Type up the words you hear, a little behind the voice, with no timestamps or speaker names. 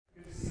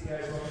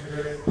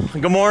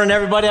Good morning,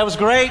 everybody. That was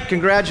great.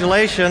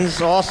 Congratulations.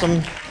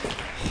 Awesome.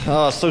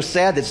 So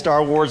sad that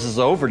Star Wars is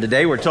over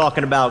today. We're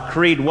talking about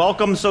Creed.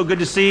 Welcome. So good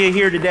to see you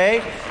here today.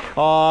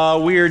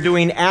 We are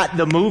doing At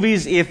the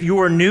Movies. If you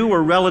are new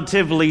or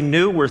relatively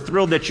new, we're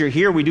thrilled that you're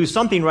here. We do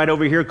something right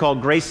over here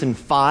called Grace in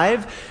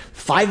 5.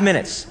 5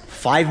 minutes.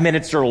 5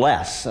 minutes or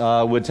less.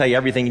 We'll tell you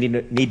everything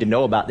you need to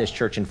know about this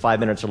church in 5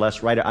 minutes or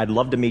less. Right? I'd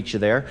love to meet you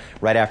there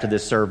right after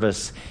this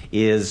service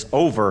is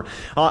over.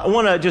 I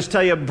want to just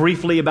tell you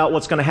briefly about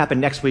what's going to happen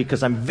next week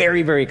because I'm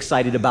very, very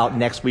excited about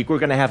next week. We're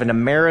going to have an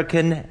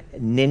American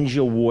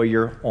Ninja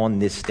Warrior on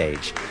this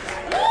stage.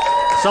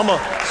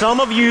 Some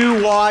of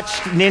you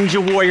watched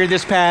Ninja Warrior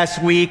this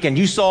past week, and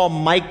you saw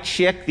Mike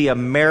Chick, the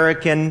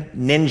American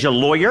Ninja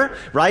Lawyer,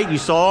 right? You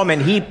saw him,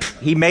 and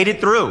he made it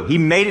through. He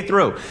made it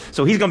through.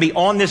 So he's going to be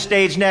on this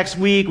stage next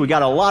week. We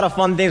got a lot of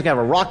fun things. We're going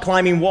to have a rock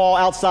climbing wall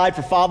outside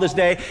for Father's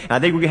Day. And I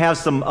think we're going to have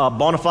some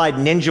bona fide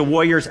Ninja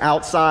Warriors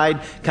outside,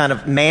 kind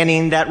of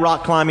manning that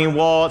rock climbing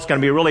wall. It's going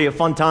to be really a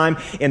fun time.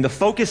 And the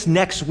focus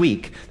next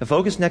week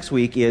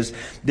is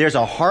there's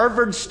a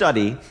Harvard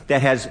study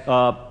that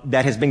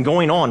has been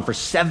going on for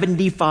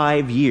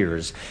 75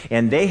 years,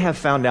 and they have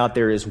found out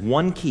there is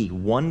one key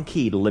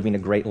to living a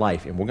great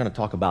life, and we're going to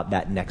talk about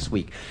that next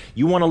week.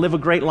 You want to live a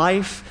great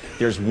life?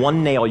 There's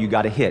one nail you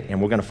got to hit,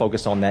 and we're going to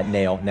focus on that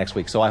nail next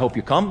week. So I hope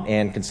you come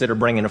and consider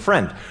bringing a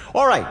friend.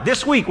 All right,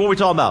 this week, what are we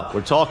talking about?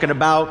 We're talking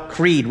about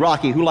Creed,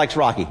 Rocky. Who likes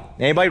Rocky?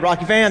 Anybody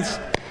Rocky fans?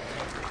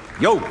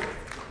 Yo.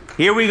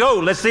 Here we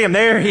go. Let's see him.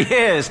 There he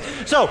is.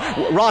 So,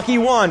 Rocky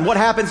 1. What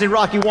happens in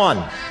Rocky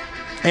 1?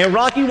 In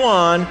Rocky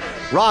 1,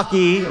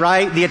 Rocky,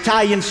 right, the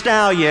Italian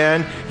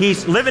stallion,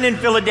 he's living in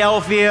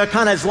Philadelphia,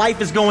 kind of his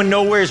life is going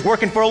nowhere, he's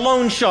working for a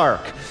loan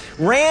shark.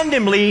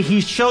 Randomly,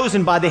 he's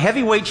chosen by the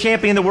heavyweight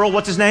champion of the world,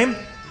 what's his name?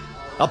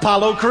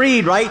 Apollo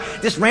Creed, right?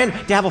 Just ran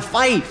to have a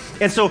fight.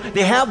 And so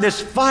they have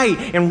this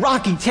fight, and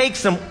Rocky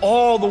takes him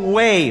all the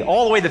way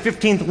to the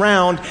 15th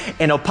round,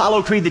 and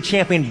Apollo Creed, the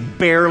champion,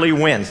 barely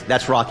wins.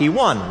 That's Rocky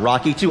 1.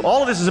 Rocky 2.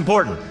 All of this is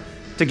important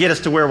to get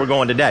us to where we're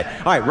going today.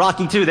 All right,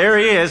 Rocky 2, there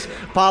he is.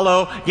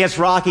 Apollo against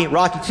Rocky.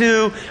 Rocky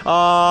 2,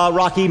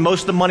 Rocky,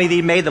 most of the money that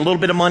he made, the little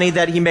bit of money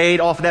that he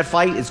made off of that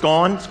fight, it's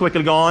gone. It's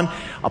quickly gone.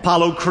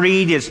 Apollo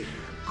Creed is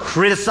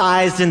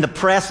criticized in the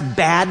press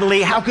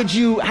badly. How could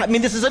you? I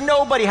mean, this is a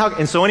nobody.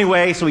 And so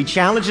anyway, so he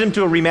challenged him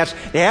to a rematch.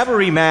 They have a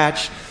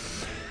rematch.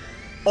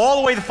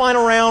 All the way to the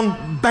final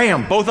round,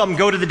 bam, both of them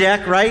go to the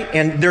deck, right?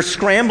 And they're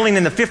scrambling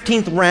in the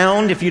 15th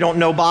round, if you don't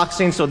know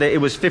boxing, so that it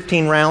was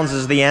 15 rounds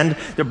is the end.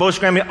 They're both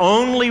scrambling.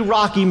 Only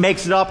Rocky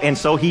makes it up, and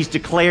so he's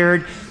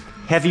declared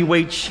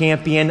heavyweight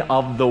champion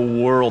of the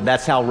world.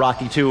 That's how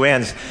Rocky 2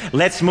 ends.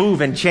 Let's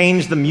move and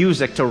change the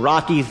music to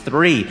Rocky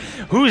 3.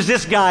 Who's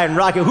this guy in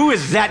Rocky? Who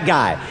is that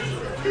guy?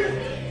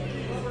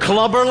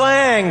 Clubber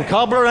Lang,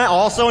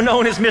 also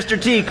known as Mr.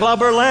 T,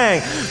 Clubber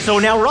Lang. So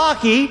now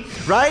Rocky,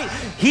 right?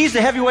 He's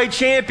the heavyweight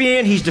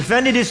champion. He's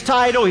defended his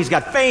title. He's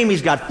got fame.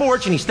 He's got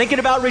fortune. He's thinking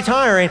about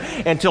retiring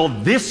until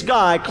this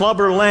guy,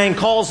 Clubber Lang,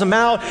 calls him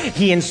out.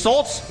 He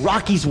insults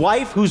Rocky's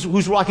wife.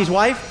 Who's Rocky's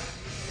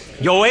wife?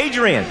 Yo,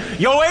 Adrian.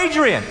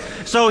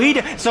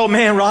 So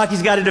man,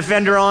 Rocky's got to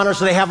defend her honor,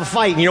 so they have a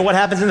fight. And you know what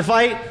happens in the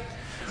fight?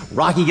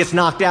 Rocky gets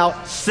knocked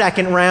out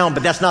second round,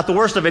 but that's not the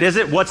worst of it, is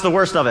it? What's the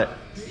worst of it?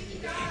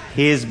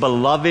 His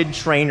beloved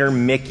trainer,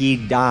 Mickey,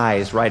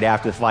 dies right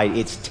after the fight.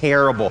 It's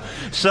terrible.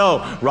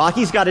 So,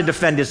 Rocky's got to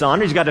defend his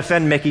honor. He's got to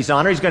defend Mickey's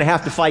honor. He's going to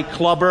have to fight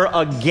Clubber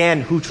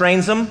again. Who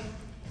trains him?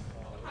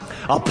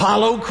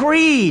 Apollo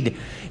Creed.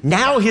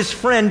 Now his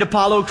friend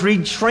Apollo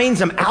Creed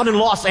trains him out in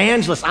Los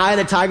Angeles. Eye of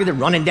the Tiger. They're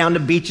running down the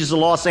beaches of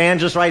Los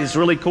Angeles, right? It's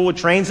really cool. It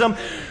trains him.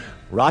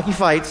 Rocky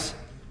fights.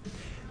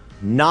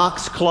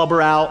 Knocks Clubber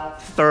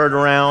out, third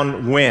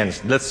round,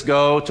 wins. Let's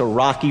go to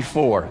Rocky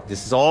 4.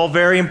 This is all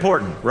very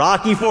important.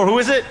 Rocky 4, who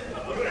is it?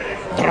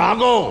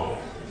 Drago.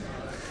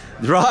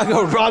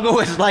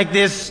 Drago is like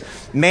this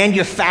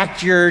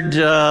manufactured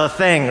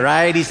thing,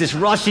 right? He's this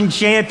Russian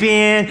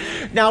champion.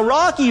 Now,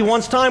 Rocky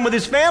wants time with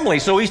his family,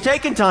 so he's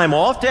taking time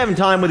off to having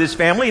time with his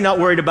family, not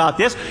worried about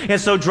this.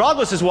 And so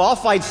Drago says, well, I'll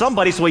fight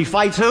somebody. So he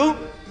fights who?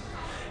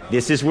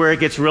 This is where it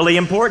gets really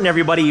important,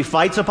 everybody. He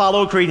fights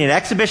Apollo Creed in an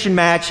exhibition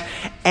match,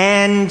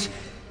 and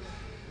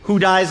who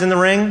dies in the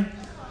ring?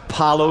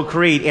 Apollo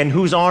Creed. In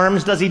whose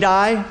arms does he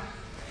die?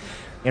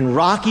 In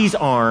Rocky's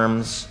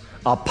arms,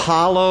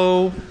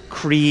 Apollo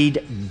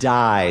Creed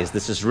dies.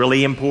 This is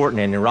really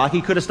important. And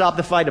Rocky could have stopped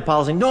the fight.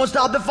 Apollo's saying, don't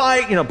stop the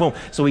fight. Boom.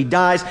 So he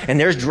dies, and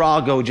there's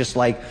Drago just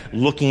like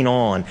looking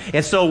on.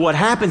 And so what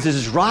happens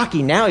is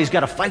Rocky now, he's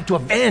got to fight to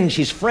avenge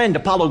his friend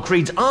Apollo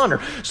Creed's honor.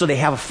 So they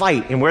have a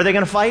fight. And where are they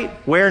going to fight?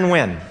 Where and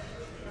when?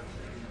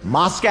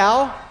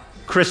 Moscow,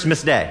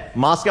 Christmas Day.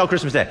 Moscow,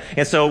 Christmas Day.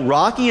 And so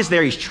Rocky is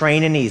there. He's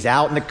training. He's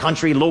out in the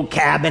country, little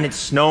cabin. It's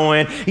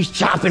snowing. He's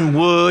chopping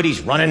wood.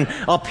 He's running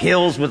up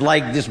hills with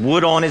like this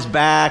wood on his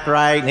back,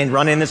 right? And then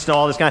running in the snow,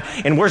 all this kind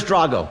of. And where's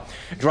Drago?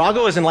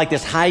 Drago is in like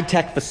this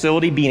high-tech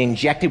facility being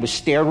injected with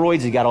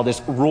steroids. He's got all this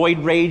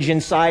roid rage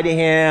inside of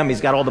him. He's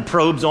got all the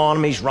probes on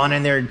him. He's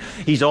running there.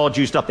 He's all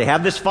juiced up. They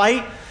have this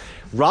fight.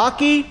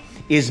 Rocky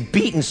is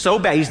beaten so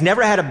bad. He's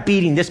never had a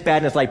beating this bad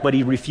in his life, but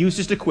he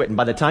refuses to quit. And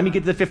by the time you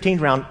get to the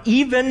 15th round,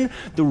 even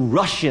the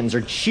Russians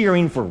are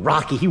cheering for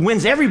Rocky. He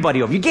wins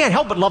everybody over. You can't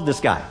help but love this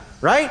guy,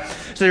 right?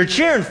 So they're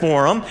cheering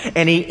for him,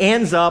 and he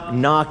ends up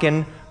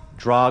knocking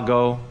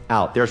Drago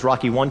out. There's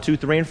Rocky 1, 2,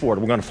 3, and 4.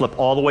 We're going to flip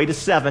all the way to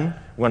 7.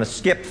 We're going to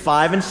skip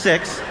 5 and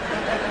 6.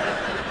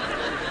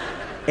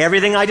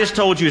 Everything I just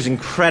told you is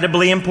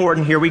incredibly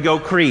important. Here we go,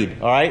 Creed.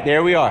 All right,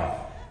 there we are.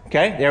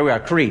 Okay, there we are,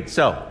 Creed.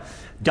 So,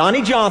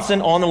 Donnie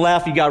Johnson on the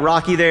left, you got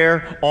Rocky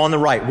there on the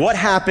right. What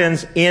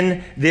happens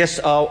in this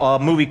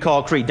movie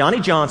called Creed? Donnie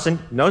Johnson,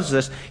 notice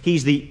this,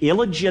 he's the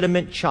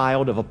illegitimate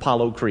child of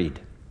Apollo Creed.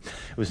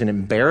 It was an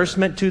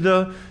embarrassment to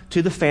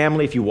the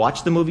family. If you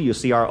watch the movie, you'll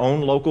see our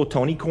own local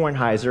Tony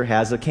Kornheiser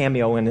has a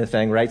cameo in the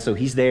thing, right? So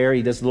he's there,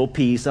 he does a little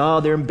piece. Oh,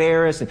 they're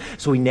embarrassed. And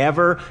so you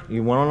want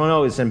to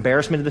know, it's an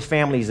embarrassment to the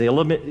family. He's the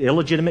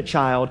illegitimate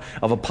child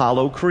of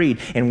Apollo Creed.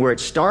 And where it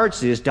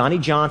starts is Donnie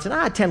Johnson,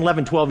 10,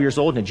 11, 12 years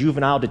old in a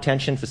juvenile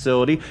detention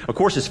facility. Of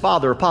course, his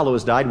father, Apollo,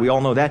 has died. We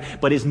all know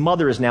that. But his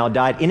mother has now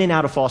died, in and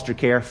out of foster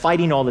care,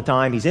 fighting all the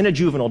time. He's in a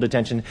juvenile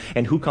detention.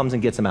 And who comes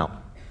and gets him out?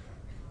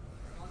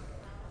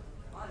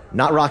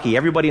 Not Rocky.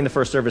 Everybody in the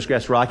first service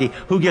guessed Rocky.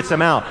 Who gets him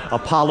out?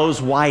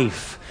 Apollo's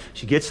wife.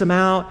 She gets him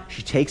out.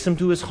 She takes him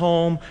to his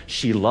home.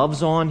 She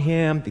loves on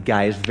him. The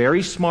guy is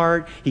very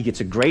smart. He gets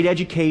a great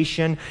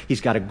education.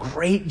 He's got a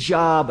great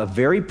job, a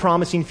very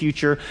promising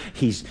future.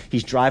 He's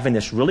driving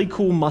this really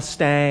cool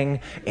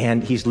Mustang,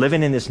 and he's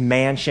living in this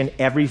mansion.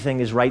 Everything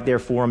is right there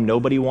for him.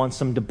 Nobody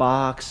wants him to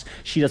box.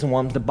 She doesn't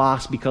want him to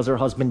box because her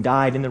husband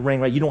died in the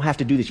ring. Right? You don't have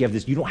to do this.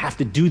 You don't have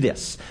to do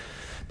this.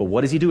 But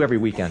what does he do every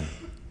weekend?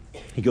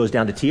 He goes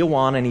down to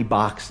Tijuana and he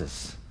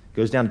boxes.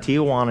 Goes down to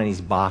Tijuana and he's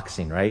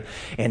boxing, right?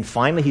 And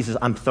finally he says,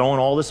 I'm throwing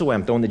all this away.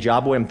 I'm throwing the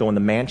job away. I'm throwing the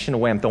mansion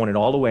away. I'm throwing it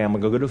all away. I'm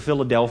going to go to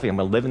Philadelphia. I'm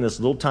going to live in this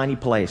little tiny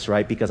place,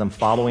 right? Because I'm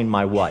following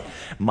my what?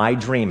 My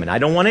dream. And I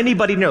don't want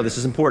anybody to know. This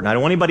is important. I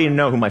don't want anybody to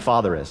know who my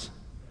father is.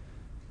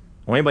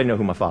 I don't want anybody to know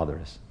who my father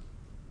is.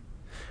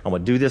 I'm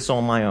going to do this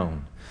on my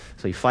own.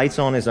 So he fights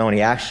on his own.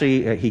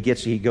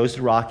 He goes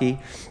to Rocky,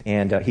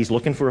 and he's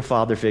looking for a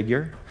father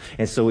figure.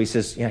 And so he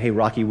says, hey,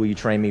 Rocky, will you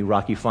train me?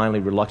 Rocky finally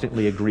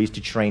reluctantly agrees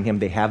to train him.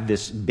 They have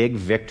this big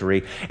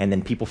victory, and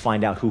then people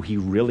find out who he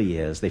really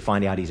is. They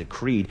find out he's a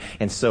Creed.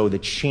 And so the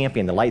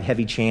champion, the light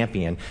heavy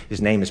champion, his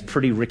name is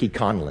Pretty Ricky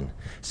Conlon,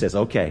 says,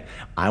 okay,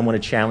 I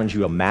want to challenge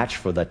you a match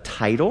for the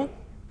title,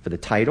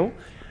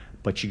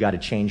 but you got to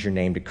change your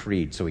name to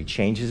Creed. So he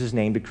changes his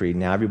name to Creed.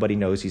 Now everybody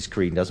knows he's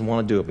Creed. He doesn't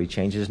want to do it, but he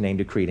changes his name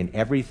to Creed. And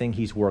everything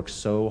he's worked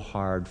so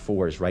hard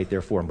for is right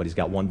there for him. But he's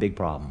got one big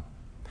problem.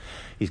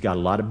 He's got a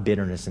lot of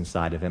bitterness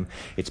inside of him.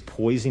 It's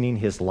poisoning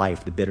his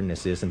life, the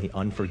bitterness is, and the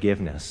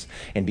unforgiveness.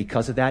 And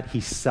because of that, he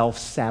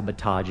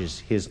self-sabotages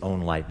his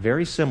own life.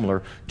 Very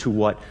similar to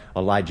what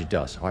Elijah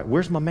does. All right,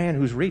 where's my man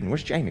who's reading?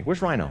 Where's Jamie?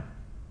 Where's Rhino?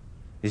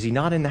 Is he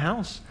not in the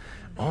house?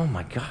 Oh,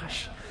 my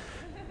gosh.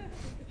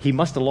 He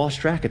must have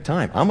lost track of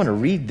time. I'm going to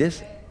read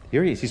this.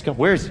 Here he is. He's come.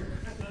 Where is he?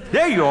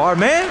 There you are,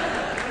 man.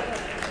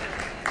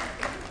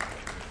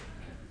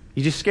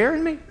 You just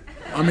scaring me?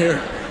 I'm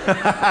here.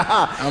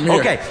 I'm here.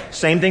 Okay.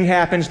 Same thing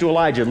happens to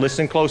Elijah.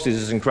 Listen closely.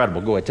 This is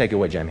incredible. Go ahead. Take it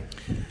away, Jamie.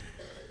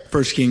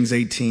 1 Kings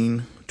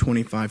 18,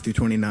 25 through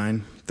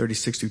 29,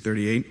 36 through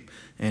 38,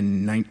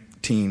 and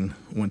 19,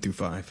 1 through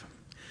 5.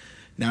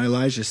 Now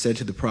Elijah said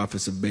to the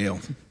prophets of Baal,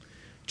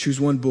 choose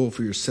one bull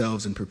for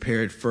yourselves and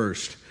prepare it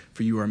first,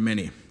 for you are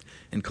many.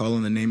 And call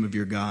on the name of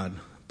your God,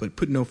 but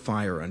put no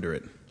fire under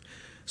it.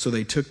 So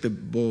they took the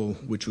bull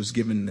which was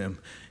given them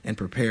and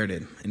prepared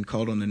it, and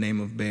called on the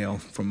name of Baal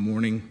from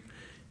morning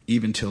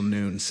even till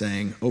noon,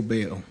 saying, O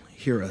Baal,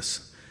 hear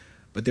us.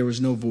 But there was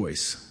no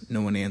voice,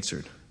 no one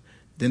answered.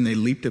 Then they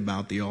leaped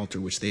about the altar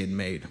which they had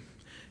made.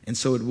 And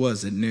so it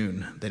was at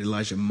noon that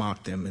Elijah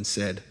mocked them and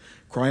said,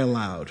 cry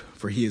aloud,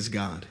 for he is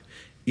God.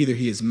 Either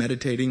he is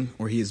meditating,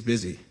 or he is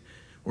busy,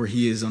 or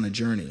he is on a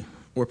journey,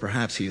 or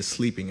perhaps he is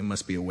sleeping and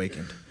must be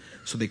awakened.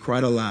 So they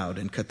cried aloud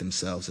and cut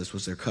themselves, as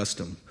was their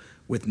custom,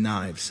 with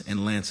knives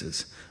and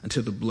lances,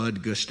 until the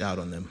blood gushed out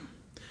on them.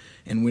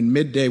 And when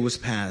midday was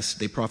past,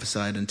 they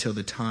prophesied until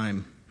the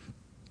time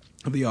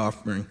of the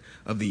offering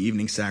of the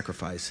evening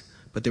sacrifice.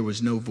 But there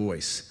was no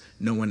voice,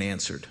 no one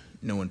answered,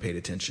 no one paid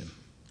attention.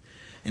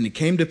 And it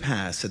came to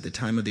pass at the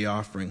time of the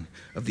offering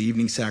of the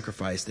evening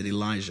sacrifice that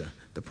Elijah,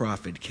 the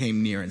prophet,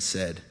 came near and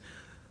said,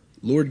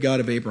 Lord God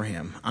of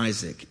Abraham,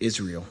 Isaac,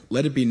 Israel,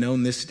 let it be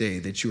known this day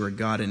that you are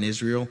God in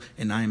Israel,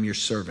 and I am your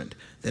servant,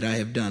 that I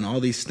have done all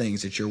these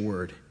things at your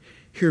word.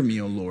 Hear me,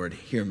 O Lord,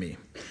 hear me,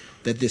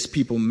 that this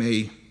people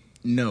may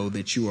know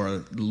that you are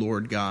the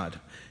Lord God,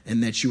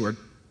 and that you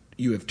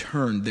have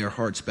turned their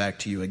hearts back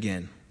to you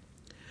again.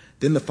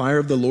 Then the fire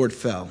of the Lord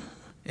fell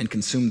and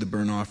consumed the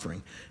burnt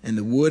offering, and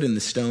the wood and the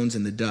stones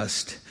and the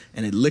dust,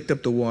 and it licked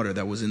up the water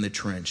that was in the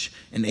trench.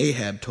 And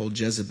Ahab told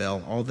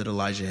Jezebel all that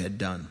Elijah had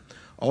done.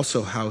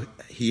 Also how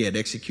he had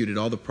executed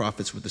all the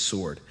prophets with the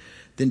sword.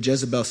 Then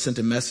Jezebel sent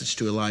a message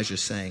to Elijah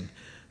saying,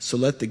 so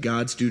let the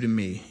gods do to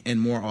me, and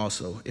more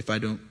also, if I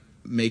don't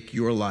make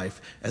your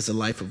life as the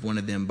life of one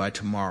of them by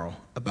tomorrow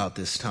about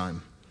this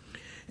time.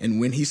 And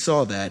when he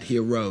saw that, he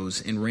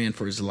arose and ran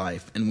for his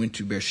life and went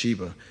to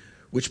Beersheba,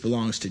 which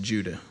belongs to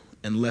Judah,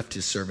 and left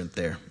his servant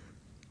there.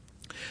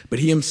 But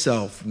he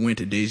himself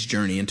went a day's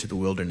journey into the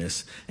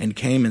wilderness and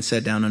came and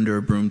sat down under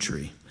a broom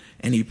tree.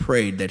 And he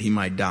prayed that he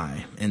might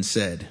die and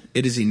said,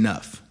 "It is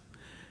enough.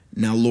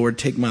 Now, Lord,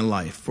 take my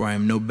life, for I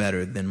am no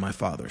better than my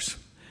fathers."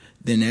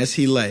 Then as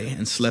he lay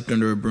and slept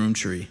under a broom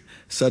tree,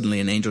 suddenly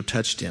an angel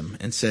touched him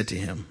and said to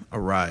him,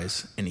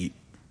 "Arise and eat."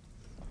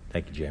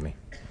 Thank you, Jamie.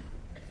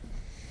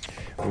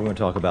 We're going to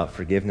talk about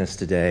forgiveness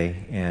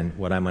today, and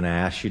what I'm going to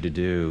ask you to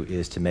do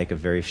is to make a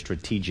very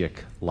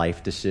strategic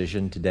life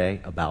decision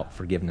today about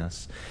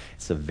forgiveness.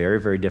 It's a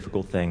very, very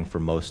difficult thing for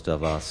most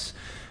of us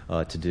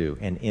to do.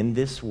 And in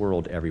this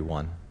world,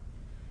 everyone,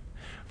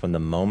 from the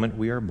moment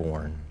we are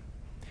born,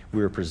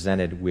 we are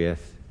presented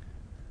with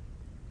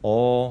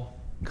all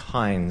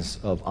kinds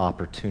of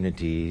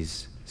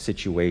opportunities,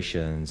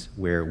 situations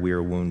where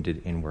we're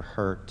wounded and we're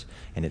hurt,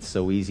 and it's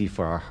so easy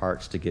for our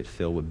hearts to get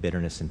filled with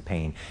bitterness and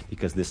pain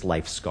because this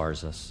life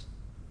scars us.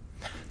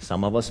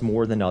 Some of us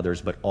more than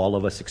others, but all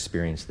of us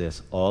experience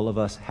this. All of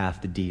us have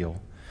to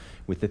deal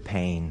with the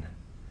pain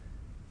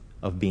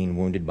of being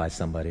wounded by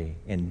somebody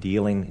and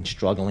dealing and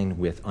struggling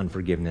with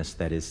unforgiveness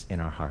that is in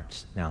our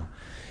hearts. Now,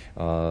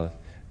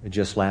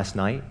 just last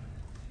night,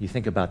 you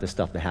think about the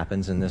stuff that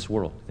happens in this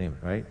world,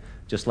 right?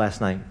 Just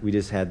last night, we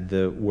just had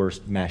the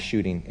worst mass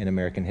shooting in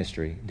American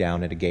history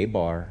down at a gay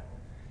bar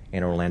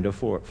in Orlando,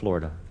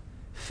 Florida.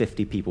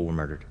 50 people were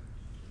murdered.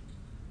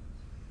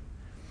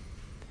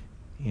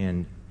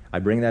 And I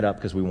bring that up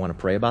because we want to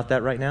pray about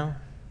that right now,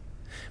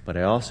 but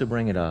I also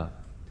bring it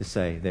up to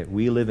say that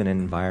we live in an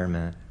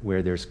environment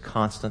where there's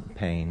constant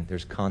pain,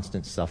 there's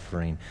constant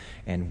suffering,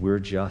 and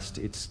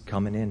it's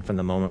coming in from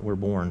the moment we're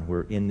born.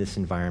 We're in this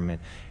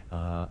environment,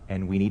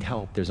 and we need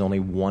help. There's only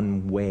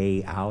one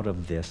way out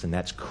of this, and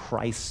that's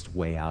Christ's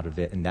way out of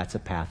it, and that's a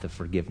path of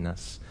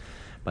forgiveness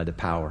by the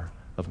power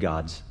of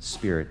God's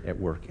Spirit at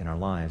work in our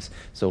lives.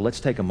 So let's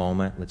take a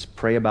moment. Let's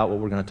pray about what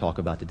we're going to talk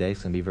about today.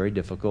 It's going to be very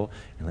difficult,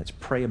 and let's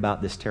pray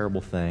about this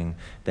terrible thing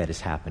that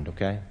has happened,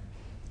 okay?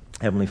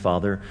 Heavenly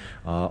Father,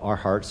 our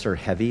hearts are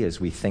heavy as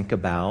we think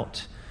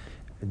about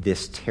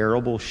this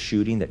terrible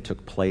shooting that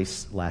took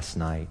place last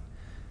night.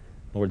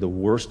 Lord, the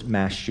worst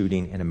mass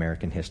shooting in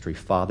American history.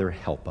 Father,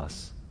 help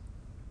us.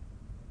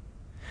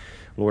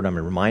 Lord, I'm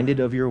reminded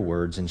of your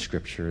words in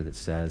Scripture that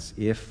says,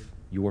 if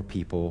your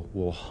people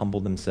will humble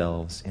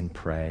themselves and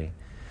pray,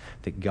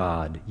 that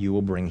God, you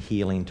will bring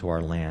healing to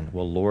our land.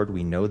 Well, Lord,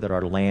 we know that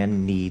our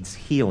land needs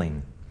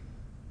healing.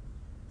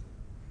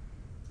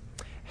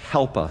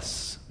 Help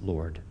us,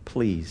 Lord.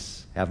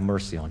 Please have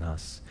mercy on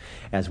us.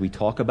 As we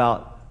talk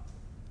about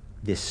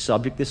this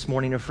subject this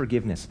morning of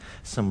forgiveness,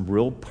 some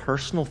real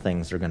personal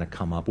things are going to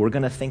come up. We're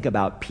going to think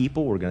about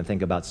people. We're going to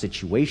think about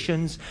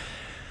situations.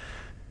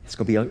 It's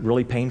going to be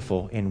really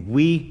painful, and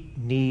we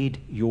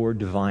need your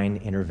divine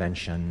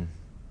intervention.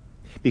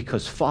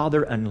 Because,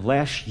 Father,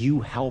 unless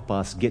you help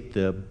us get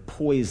the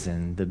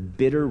poison, the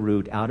bitter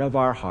root out of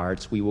our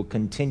hearts, we will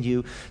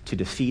continue to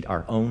defeat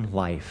our own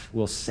life.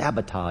 We'll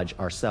sabotage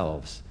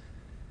ourselves.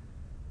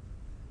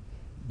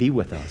 Be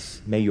with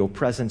us. May your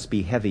presence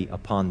be heavy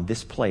upon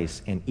this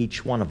place and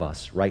each one of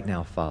us right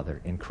now,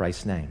 Father, in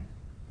Christ's name.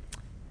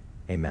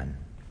 Amen.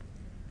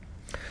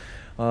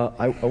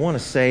 I want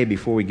to say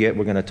before we're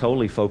going to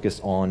totally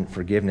focus on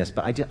forgiveness,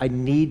 but I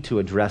need to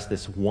address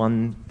this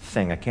one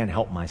thing. I can't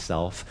help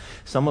myself.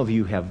 Some of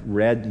you have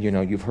read,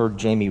 you've heard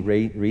Jamie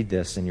read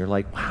this, and you're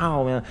like,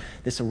 wow, man,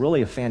 this is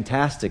really a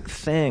fantastic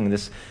thing.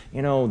 This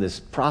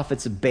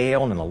prophets of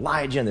Baal and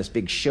Elijah and this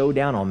big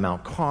showdown on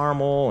Mount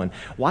Carmel. And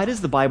why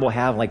does the Bible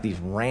have like these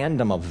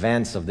random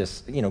events of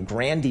this,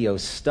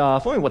 grandiose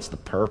stuff? I mean, what's the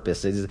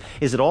purpose? Is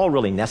it all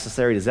really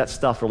necessary? Does that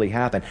stuff really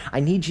happen?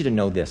 I need you to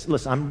know this.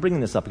 Listen, I'm bringing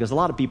this up because a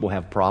lot of people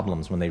have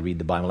problems when they read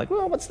the Bible. Like,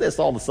 well, what's this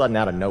all of a sudden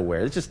out of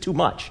nowhere? It's just too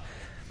much.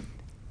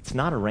 It's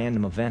not a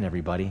random event,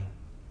 everybody.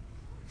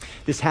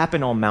 This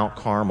happened on Mount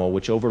Carmel,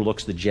 which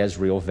overlooks the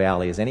Jezreel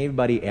Valley. Has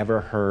anybody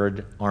ever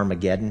heard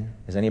Armageddon?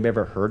 Has anybody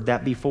ever heard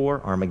that before?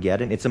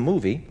 Armageddon. It's a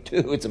movie,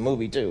 too. It's a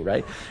movie, too,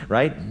 right?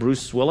 Right?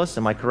 Bruce Willis,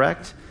 am I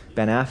correct?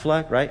 Ben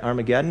Affleck, right?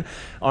 Armageddon.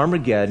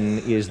 Armageddon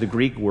is the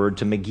Greek word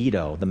to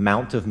Megiddo, the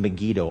Mount of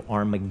Megiddo,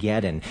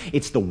 Armageddon.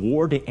 It's the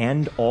war to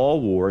end all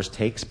wars,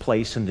 takes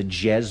place in the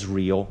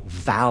Jezreel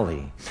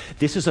Valley.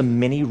 This is a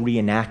mini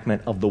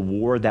reenactment of the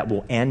war that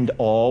will end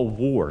all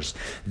wars.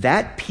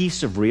 That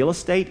piece of real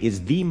estate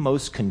is the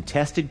most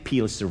contested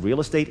piece of real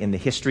estate in the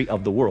history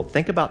of the world.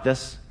 Think about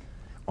this.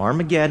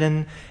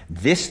 Armageddon,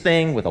 this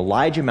thing with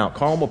Elijah, Mount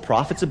Carmel,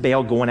 prophets of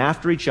Baal going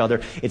after each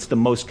other. It's the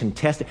most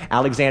contested.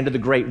 Alexander the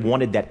Great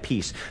wanted that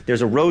piece.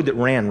 There's a road that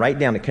ran right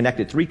down that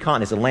connected 3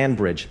 continents, a land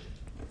bridge.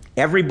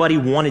 Everybody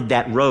wanted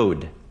that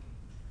road.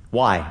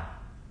 Why?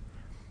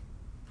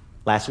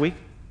 Last week?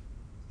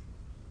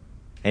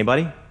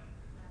 Anybody?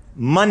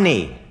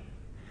 Money.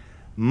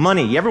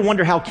 You ever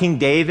wonder how King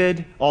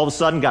David all of a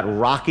sudden got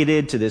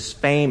rocketed to this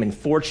fame and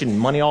fortune and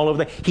money all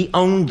over there? He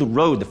owned the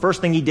road. The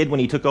first thing he did when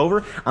he took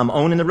over, I'm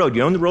owning the road.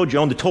 You own the road, you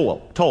own the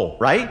toll,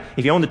 right?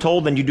 If you own the toll,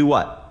 then you do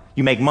what?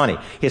 You make money.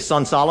 His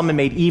son Solomon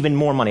made even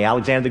more money.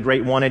 Alexander the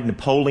Great wanted.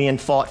 Napoleon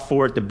fought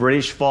for it. The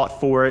British fought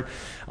for it.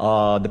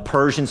 The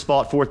Persians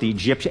fought for it. The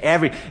Egyptians.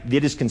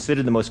 It is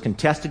considered the most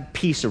contested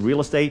piece of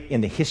real estate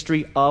in the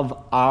history of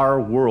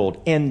our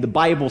world. And the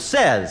Bible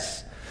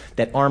says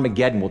that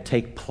Armageddon will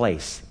take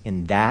place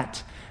in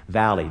that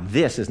valley.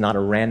 This is not a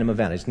random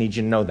event. I just need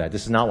you to know that.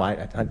 This is not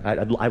why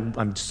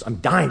I'm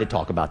dying to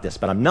talk about this,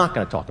 but I'm not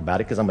going to talk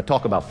about it because I'm going to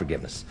talk about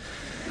forgiveness.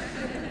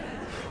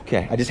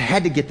 Okay, I just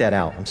had to get that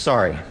out. I'm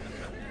sorry.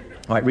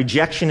 All right,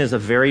 rejection is a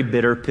very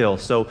bitter pill.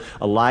 So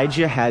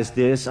Elijah has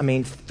this,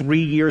 3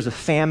 years of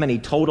famine. He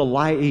told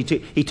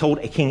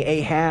King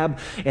Ahab,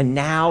 and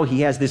now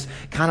he has this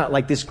kind of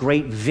like this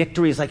great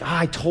victory. It's like,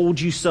 I told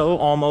you so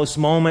almost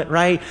moment,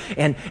 right?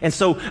 And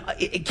so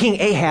King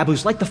Ahab,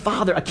 who's like the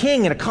father, a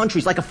king in a country,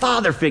 is like a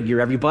father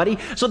figure, everybody.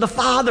 So the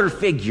father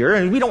figure,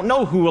 and we don't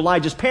know who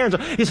Elijah's parents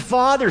are, his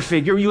father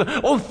figure,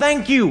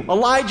 thank you,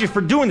 Elijah,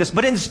 for doing this.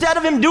 But instead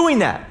of him doing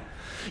that,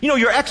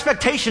 your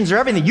expectations are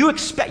everything. You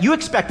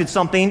expected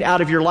something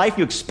out of your life.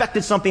 You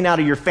expected something out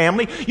of your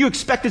family. You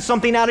expected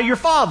something out of your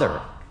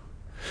father.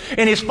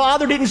 And his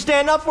father didn't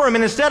stand up for him.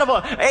 And instead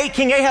of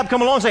King Ahab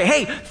come along and say,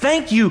 hey,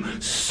 thank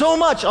you so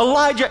much,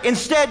 Elijah.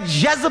 Instead,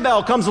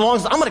 Jezebel comes along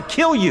and says, I'm going to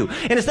kill you.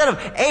 And instead of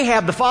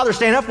Ahab, the father,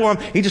 stand up for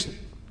him, he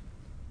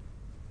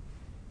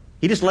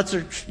just lets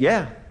her,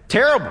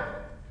 terrible.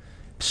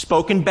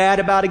 Spoken bad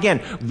about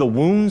again. The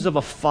wounds of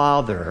a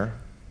father,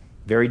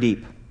 very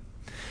deep.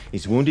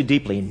 He's wounded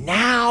deeply.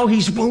 Now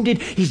he's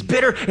wounded, he's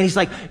bitter, and he's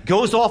like,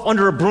 goes off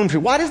under a broom tree.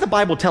 Why does the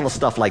Bible tell us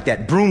stuff like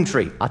that? Broom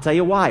tree. I'll tell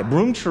you why.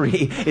 Broom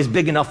tree is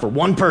big enough for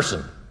one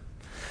person.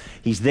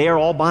 He's there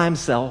all by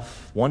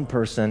himself, one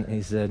person, and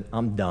he said,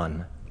 I'm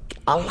done.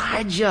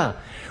 Elijah.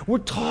 We're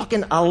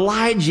talking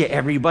Elijah,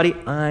 everybody.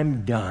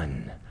 I'm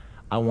done.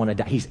 I want to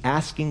die. He's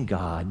asking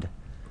God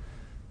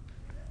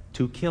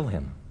to kill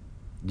him.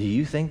 Do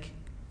you think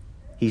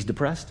he's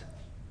depressed?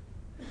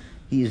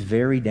 He is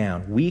very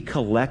down. We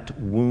collect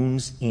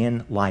wounds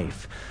in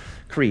life.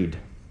 Creed,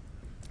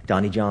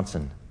 Donnie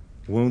Johnson,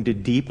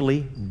 wounded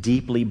deeply,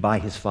 deeply by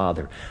his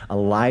father.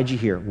 Elijah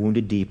here,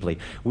 wounded deeply.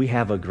 We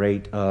have a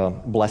great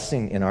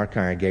blessing in our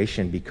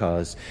congregation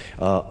because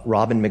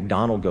Robin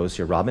McDonald goes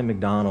here. Robin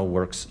McDonald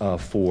works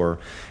for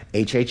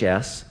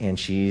HHS, and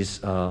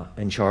she's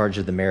in charge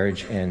of the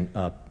marriage and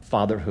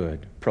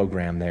fatherhood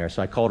program there.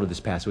 So I called her this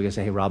past week. I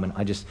said, hey, Robin,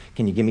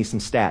 can you give me some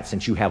stats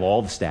since you have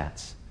all the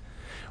stats?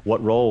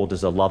 What role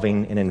does a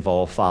loving and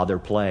involved father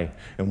play?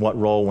 And what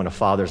role, when a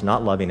father's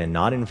not loving and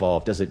not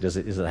involved, does it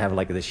have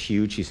like this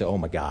huge, she said, oh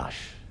my gosh,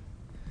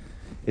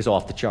 is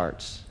off the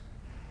charts.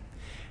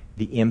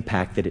 The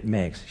impact that it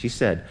makes. She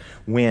said,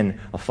 when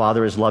a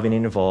father is loving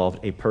and involved,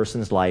 a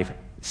person's life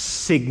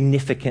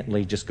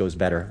significantly just goes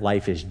better.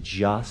 Life is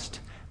just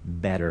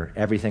better.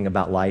 Everything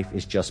about life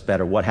is just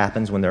better. What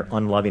happens when they're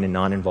unloving and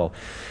non-involved?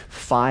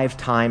 5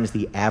 times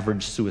the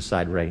average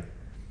suicide rate.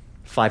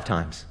 5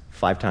 times.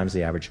 5 times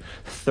the average,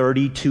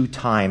 32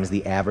 times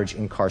the average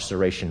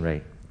incarceration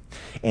rate,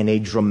 and a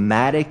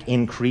dramatic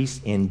increase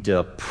in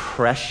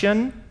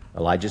depression.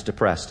 Elijah's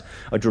depressed.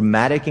 A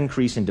dramatic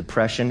increase in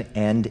depression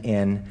and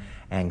in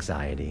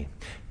anxiety.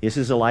 This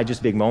is Elijah's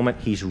big moment.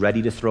 He's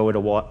ready to throw it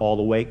all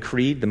away.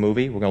 Creed, the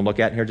movie, we're going to look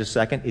at in here in just a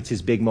second. It's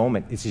his big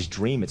moment. It's his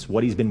dream. It's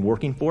what he's been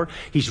working for.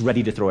 He's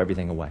ready to throw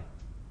everything away.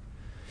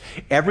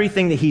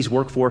 Everything that he's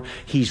worked for,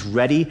 he's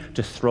ready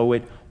to throw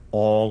it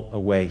all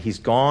away. He's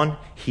gone.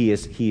 He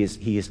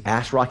has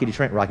asked Rocky to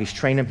train. Rocky's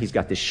trained him. He's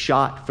got this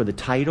shot for the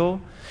title.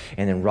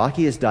 And then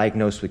Rocky is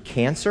diagnosed with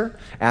cancer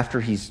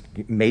after he's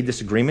made this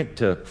agreement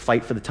to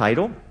fight for the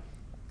title.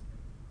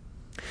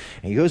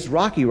 And he goes to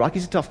Rocky.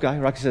 Rocky's a tough guy.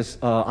 Rocky says,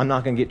 I'm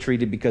not going to get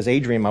treated because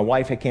Adrian, my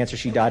wife, had cancer.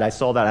 She died. I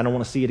saw that. I don't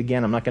want to see it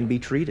again. I'm not going to be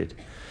treated.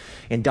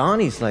 And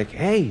Donnie's like,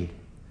 hey,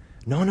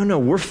 no.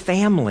 We're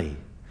family.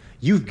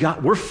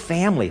 We're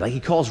family. Like he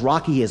calls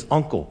Rocky his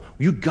uncle.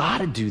 You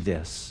got to do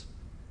this.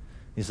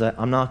 He's like,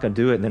 I'm not going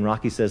to do it. And then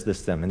Rocky says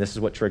this to him, and this is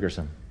what triggers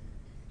him.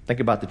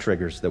 Think about the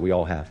triggers that we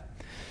all have.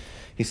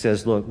 He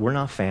says, look, we're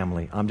not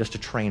family. I'm just a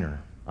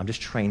trainer. I'm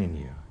just training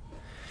you.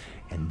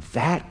 And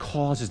that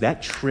causes,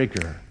 that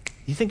trigger.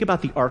 You think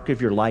about the arc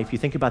of your life. You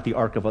think about the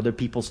arc of other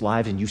people's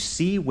lives, and you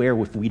see where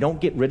if we don't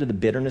get rid of the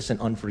bitterness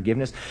and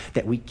unforgiveness,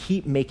 that we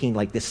keep making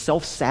like this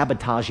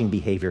self-sabotaging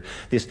behavior,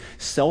 this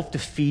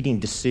self-defeating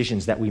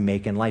decisions that we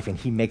make in life. And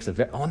he makes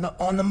on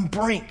the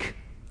brink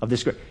of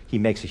this, he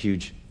makes a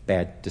huge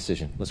bad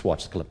decision. Let's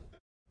watch the clip.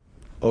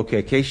 Okay,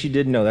 in case you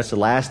didn't know, that's the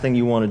last thing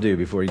you want to do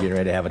before you get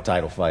ready to have a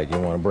title fight. You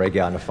want to break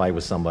out in a fight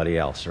with somebody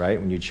else, right?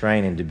 When you're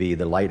training to be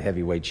the light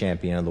heavyweight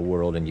champion of the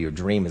world and your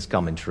dream is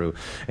coming true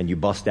and you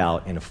bust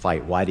out in a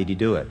fight. Why did he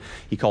do it?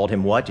 He called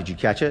him what? Did you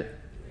catch it?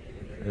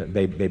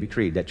 Baby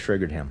Creed. That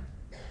triggered him.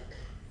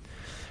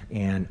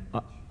 And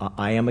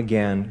I am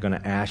again going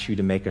to ask you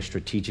to make a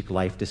strategic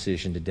life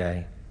decision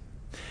today.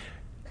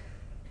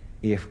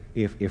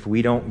 If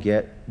we don't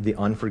get the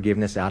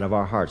unforgiveness out of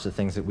our hearts, the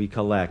things that we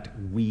collect,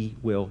 we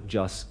will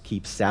just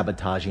keep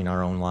sabotaging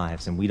our own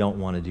lives, and we don't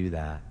want to do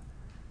that.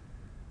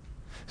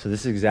 So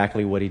this is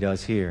exactly what he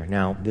does here.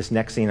 Now, this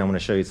next scene I'm going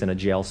to show you, it's in a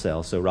jail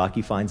cell. So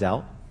Rocky finds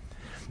out,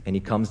 and he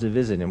comes to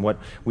visit. And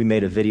we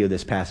made a video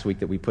this past week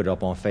that we put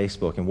up on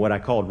Facebook. And what I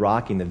called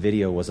Rocky in the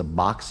video was a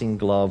boxing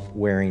glove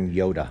wearing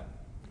Yoda,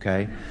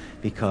 okay?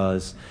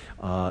 Because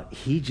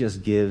he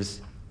just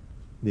gives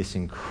this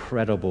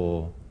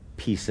incredible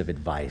piece of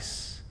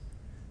advice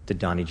to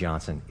Donnie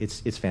Johnson.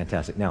 It's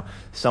fantastic. Now,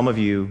 some of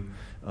you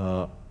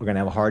are going to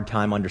have a hard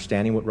time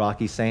understanding what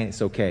Rocky's saying.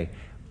 It's okay.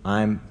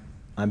 I'm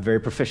very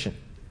proficient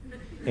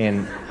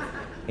in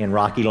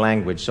Rocky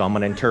language, so I'm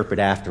going to interpret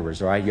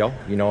afterwards. All right, yo?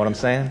 You know what I'm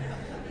saying?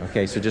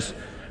 Okay, so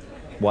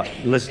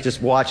let's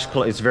just watch.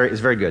 It's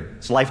very good.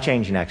 It's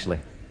life-changing, actually.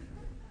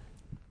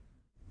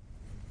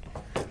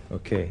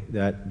 Okay,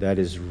 that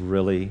is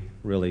really,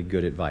 really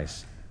good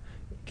advice.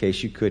 In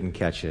case you couldn't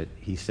catch it,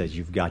 he says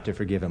you've got to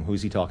forgive him.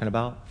 Who's he talking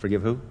about?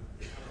 Forgive who?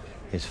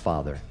 His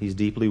father. He's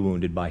deeply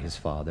wounded by his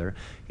father.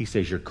 He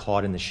says you're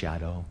caught in the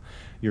shadow.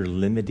 You're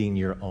limiting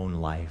your own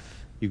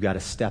life. You've got to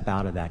step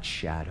out of that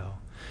shadow.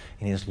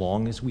 And as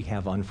long as we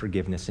have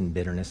unforgiveness and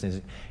bitterness,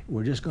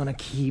 we're just going to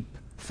keep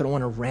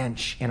throwing a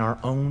wrench in our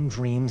own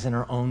dreams and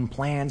our own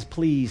plans.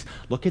 Please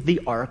look at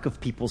the arc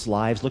of people's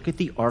lives. Look at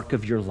the arc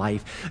of your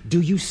life. Do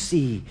you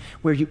see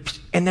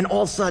and then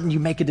all of a sudden you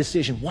make a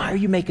decision. Why are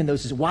you making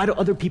those decisions? Why do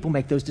other people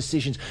make those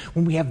decisions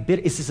when we have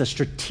this is a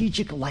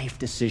strategic life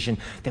decision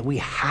that we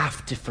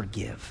have to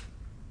forgive.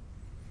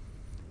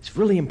 It's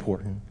really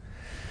important.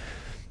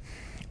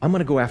 I'm going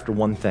to go after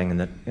one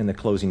thing in the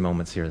closing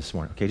moments here this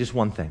morning. Okay, just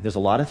one thing. There's a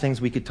lot of things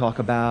we could talk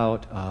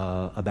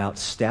about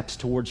steps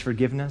towards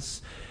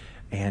forgiveness.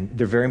 And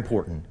they're very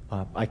important.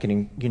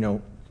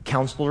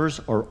 Counselors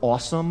are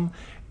awesome.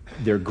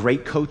 They're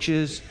great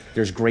coaches.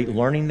 There's great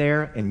learning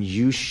there, and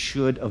you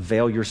should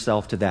avail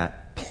yourself to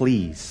that.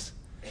 Please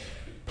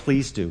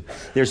do.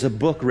 There's a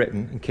book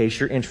written, in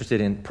case you're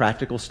interested in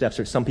practical steps.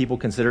 Some people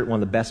consider it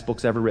one of the best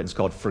books ever written. It's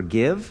called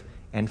Forgive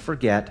and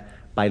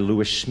Forget by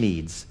Lewis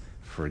Smedes.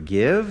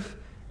 Forgive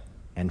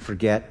and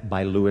Forget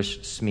by Lewis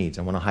Smedes.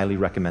 I want to highly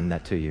recommend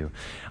that to you.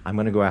 I'm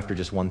going to go after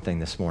just one thing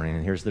this morning,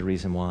 and here's the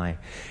reason why.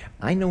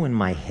 I know in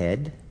my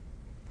head,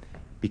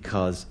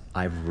 because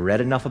I've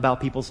read enough about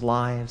people's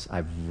lives,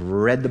 I've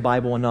read the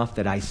Bible enough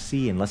that I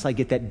see, unless I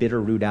get that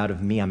bitter root out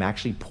of me, I'm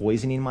actually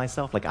poisoning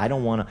myself. Like I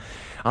know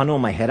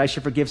in my head I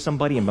should forgive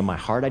somebody, and in my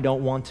heart I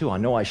don't want to. I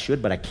know I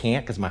should, but I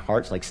can't because my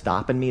heart's like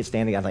stopping me. It's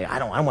standing. I'm like,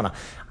 I want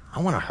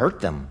to hurt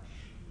them.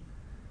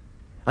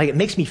 Like it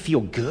makes me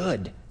feel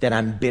good that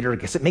I'm bitter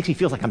because it makes me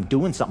feel like I'm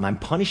doing something. I'm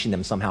punishing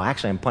them somehow.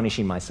 Actually, I'm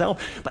punishing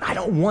myself, but I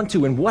don't want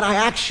to. And what I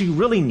actually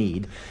really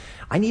need,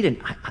 I need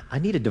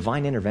a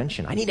divine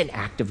intervention. I need an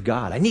act of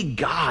God. I need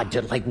God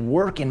to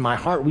work in my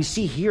heart. We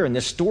see here in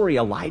this story,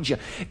 Elijah,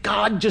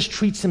 God just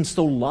treats him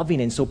so loving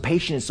and so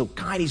patient and so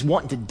kind. He's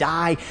wanting to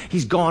die.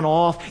 He's gone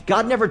off.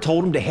 God never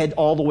told him to head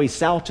all the way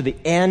south to the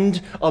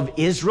end of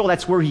Israel.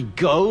 That's where he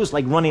goes,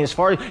 running as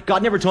far.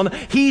 God never told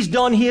him. He's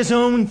done his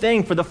own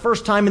thing for the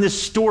first time in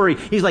this story.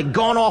 He's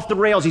gone off the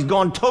rails. He's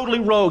gone totally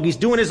rogue. He's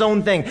doing his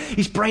own thing.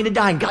 He's praying to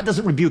die, and God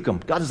doesn't rebuke him.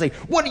 God doesn't say,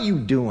 "What are you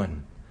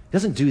doing?"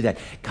 Doesn't do that.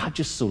 God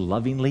just so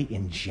lovingly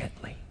and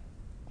gently.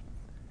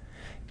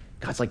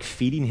 God's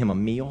feeding him a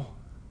meal.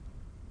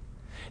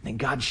 And then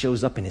God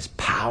shows up in his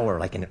power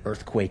like an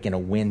earthquake and a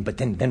wind. But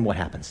then what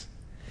happens?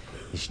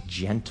 This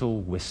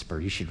gentle whisper.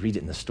 You should read it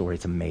in the story.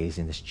 It's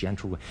amazing. This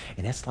gentle,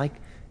 and that's like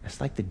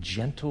the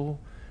gentle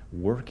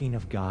working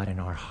of God in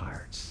our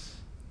hearts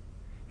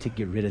to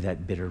get rid of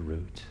that bitter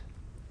root.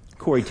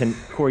 Corrie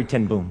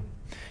ten Boom.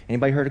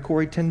 Anybody heard of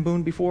Corrie ten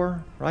Boom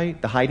before?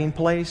 Right? The Hiding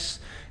Place.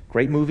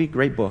 Great movie,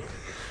 great book.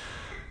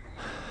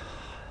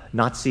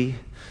 Nazi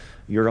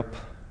Europe,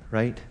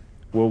 right?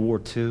 World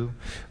War II.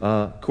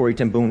 Corrie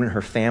ten Boom and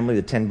her family,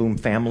 the ten Boom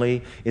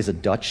family, is a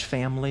Dutch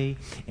family,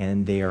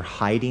 and they are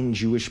hiding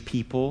Jewish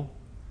people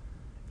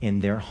in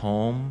their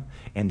home,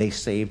 and they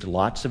saved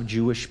lots of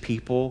Jewish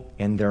people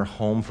in their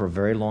home for a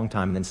very long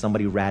time, and then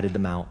somebody ratted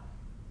them out.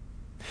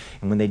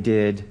 And when they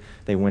did,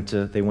 they went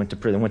to prison. They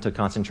went to a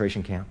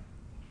concentration camp.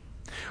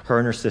 Her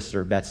and her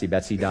sister, Betsy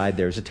died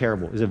there. It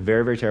was a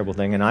very, very terrible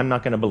thing. And I'm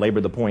not going to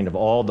belabor the point of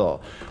all the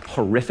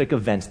horrific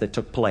events that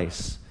took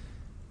place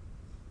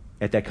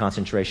at that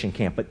concentration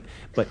camp.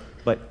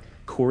 But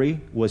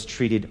Corrie was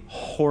treated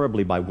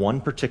horribly by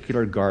one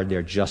particular guard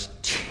there,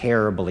 just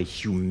terribly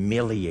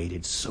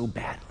humiliated so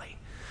badly.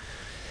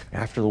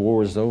 After the war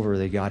was over,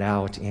 they got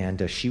out,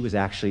 and she was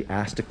actually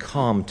asked to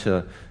come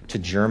to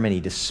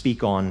Germany to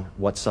speak on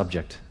what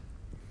subject?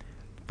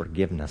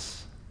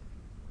 Forgiveness.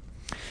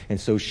 And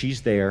so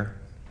she's there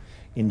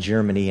in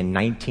Germany in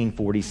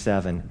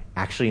 1947,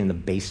 actually in the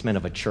basement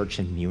of a church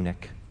in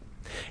Munich.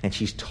 And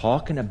she's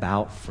talking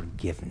about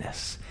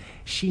forgiveness.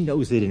 She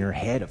knows it in her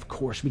head. Of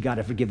course, we got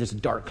to forgive. There's a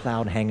dark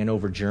cloud hanging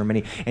over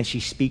Germany. And she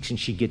speaks and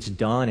she gets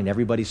done, and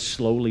everybody's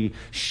slowly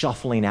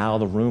shuffling out of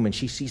the room. And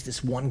she sees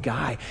this one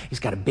guy. He's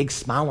got a big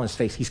smile on his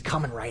face. He's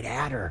coming right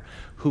at her.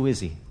 Who is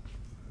he?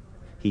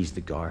 He's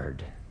the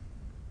guard.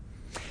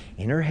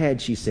 In her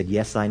head, she said,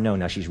 yes, I know.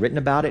 Now, she's written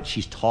about it.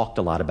 She's talked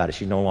a lot about it.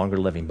 She's no longer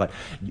living. But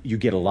you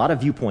get a lot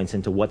of viewpoints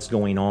into what's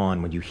going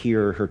on when you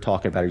hear her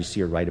talking about it. You see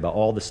her write about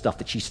all the stuff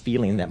that she's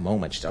feeling in that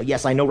moment. She said,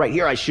 yes, I know right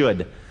here I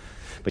should.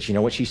 But you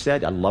know what she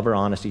said? I love her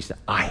honesty. She said,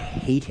 I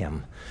hate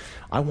him.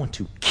 I want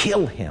to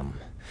kill him.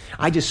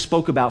 I just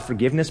spoke about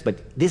forgiveness,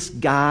 but this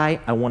guy,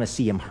 I want to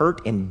see him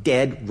hurt and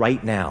dead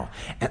right now.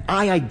 And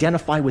I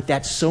identify with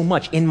that so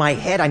much. In my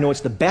head, I know it's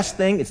the best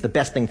thing. It's the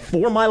best thing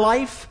for my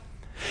life.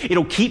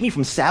 It'll keep me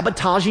from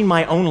sabotaging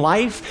my own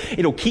life.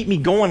 It'll keep me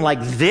going like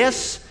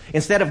this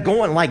instead of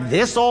going like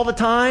this all the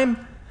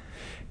time.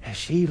 And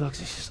she looks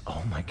and she says,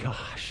 oh my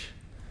gosh.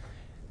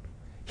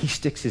 He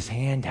sticks his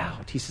hand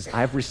out. He says,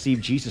 I've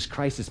received Jesus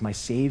Christ as my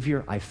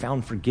Savior. I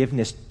found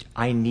forgiveness.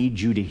 I need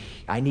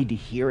to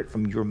hear it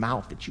from your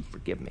mouth that you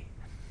forgive me.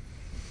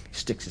 He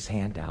sticks his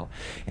hand out.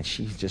 And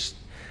she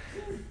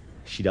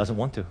doesn't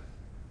want to.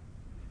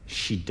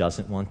 She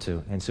doesn't want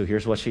to. And so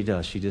here's what she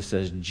does. She just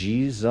says,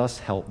 Jesus,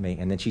 help me.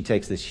 And then she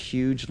takes this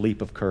huge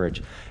leap of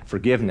courage.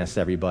 Forgiveness,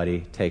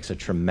 everybody, takes a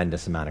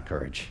tremendous amount of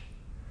courage.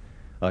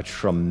 A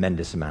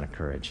tremendous amount of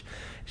courage.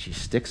 She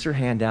sticks her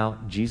hand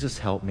out, Jesus,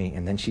 help me.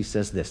 And then she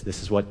says this.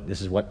 This is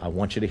what I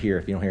want you to hear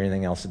if you don't hear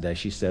anything else today.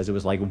 She says, it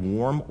was like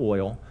warm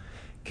oil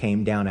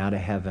came down out of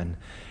heaven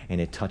and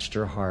it touched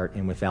her heart.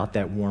 And without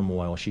that warm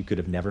oil, she could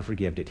have never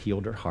forgiven. It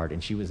healed her heart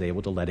and she was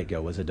able to let it go.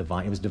 It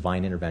was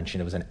divine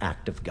intervention. It was an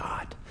act of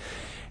God.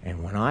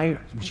 And when I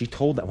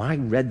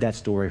read that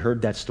story,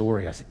 heard that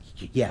story, I said,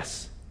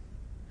 yes,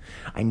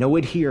 I know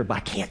it here, but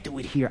I can't do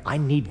it here. I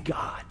need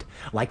God.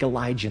 Like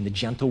Elijah and the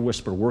gentle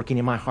whisper working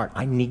in my heart.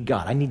 I need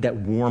God. I need that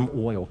warm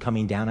oil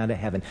coming down out of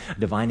heaven,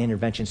 divine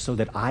intervention, so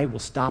that I will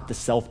stop the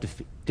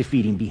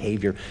self-defeating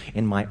behavior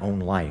in my own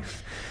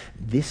life.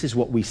 This is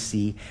what we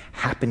see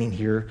happening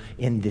here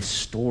in this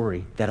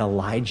story that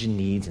Elijah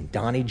needs and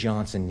Donnie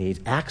Johnson needs.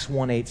 Acts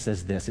 1:8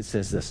 says this. It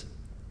says this,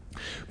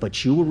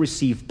 but you will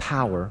receive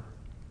power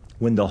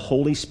when the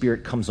Holy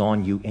Spirit comes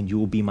on you, and you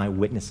will be my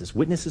witnesses.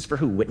 Witnesses for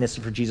who?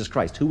 Witnesses for Jesus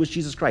Christ. Who was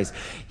Jesus Christ?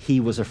 He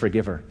was a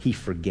forgiver. He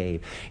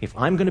forgave. If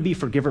I'm going to be a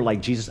forgiver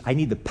like Jesus, I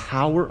need the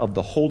power of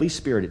the Holy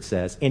Spirit, it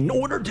says, in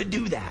order to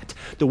do that.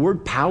 The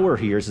word power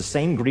here is the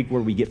same Greek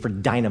word we get for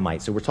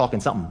dynamite. So we're talking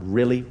something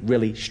really,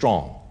 really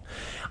strong.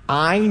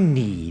 I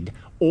need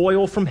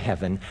oil from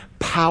heaven,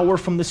 power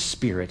from the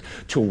Spirit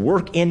to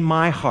work in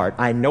my heart.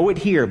 I know it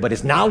here, but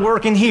it's not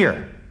working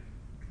here.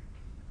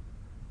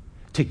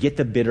 To get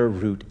the bitter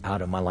root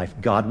out of my life.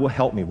 God will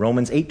help me.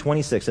 Romans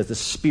 8:26 says the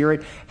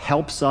Spirit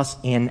helps us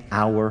in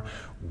our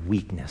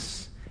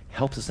weakness.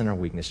 Helps us in our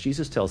weakness.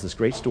 Jesus tells this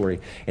great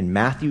story in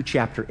Matthew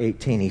chapter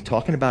 18. He's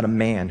talking about a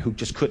man who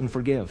just couldn't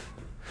forgive.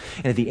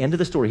 And at the end of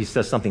the story, he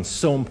says something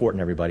so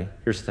important, everybody.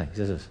 Here's the thing. He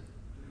says this.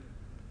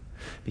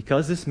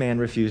 Because this man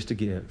refused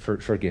to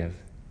forgive,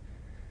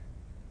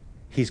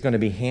 he's going to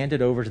be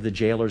handed over to the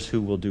jailers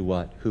who will do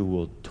what? Who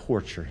will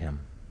torture him.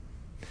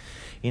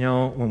 You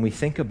know, when we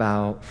think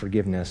about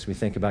forgiveness, we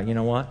think about, you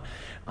know what?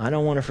 I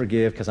don't want to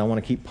forgive because I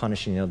want to keep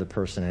punishing the other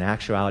person. In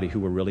actuality, who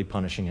we're really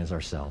punishing is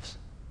ourselves.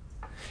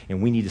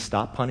 And we need to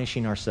stop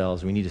punishing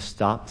ourselves. We need to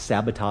stop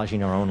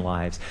sabotaging our own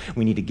lives.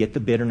 We need to get the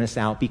bitterness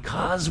out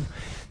because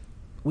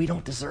we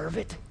don't deserve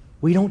it.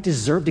 We don't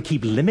deserve to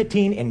keep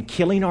limiting and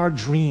killing our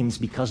dreams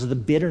because of the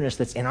bitterness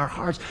that's in our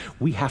hearts.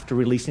 We have to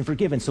release and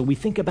forgive. And so we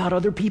think about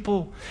other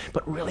people,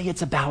 but really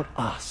it's about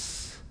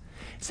us.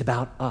 It's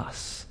about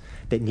us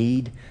that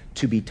need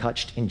to be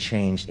touched and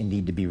changed and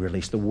need to be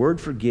released. The word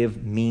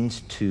forgive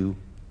means to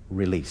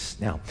release.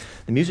 Now,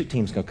 the music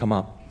team's going to come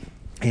up,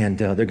 and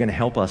they're going to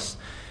help us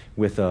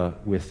with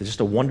just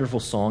a wonderful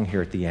song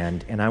here at the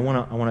end. And I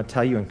want to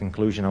tell you in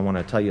conclusion, I want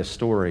to tell you a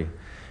story.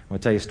 I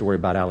want to tell you a story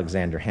about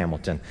Alexander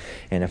Hamilton.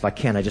 And if I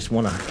can, I just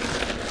want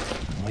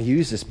to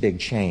use this big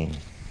chain.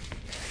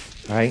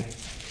 All right?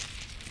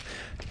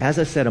 As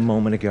I said a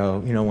moment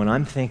ago, you know, when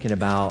I'm thinking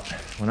about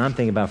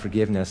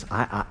forgiveness,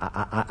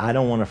 I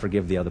don't want to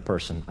forgive the other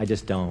person. I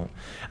just don't.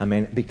 I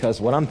mean, because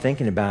what I'm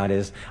thinking about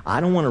is I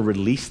don't want to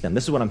release them.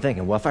 This is what I'm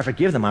thinking. Well, if I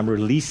forgive them, I'm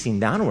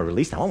releasing them. I don't want to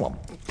release them. I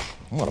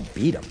want to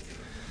beat them.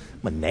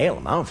 I'm going to nail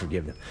them. I don't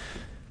forgive them.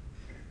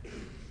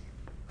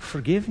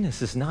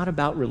 Forgiveness is not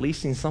about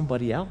releasing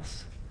somebody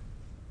else.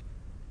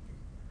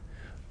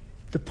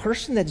 The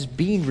person that's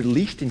being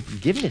released in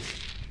forgiveness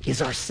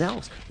is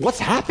ourselves. What's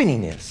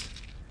happening is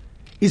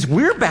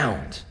we're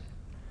bound.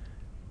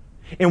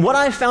 And what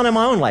I've found in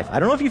my own life, I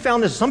don't know if you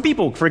found this, some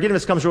people,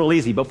 forgiveness comes real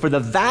easy, but for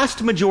the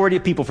vast majority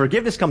of people,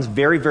 forgiveness comes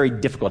very, very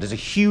difficult. It's a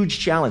huge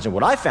challenge. And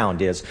what I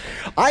found is,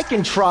 I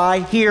can try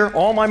here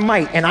all my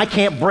might, and I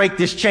can't break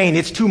this chain.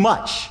 It's too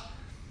much.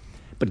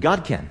 But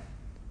God can.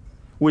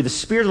 Where the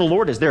Spirit of the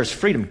Lord is, there's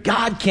freedom.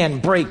 God can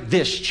break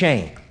this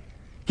chain.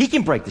 He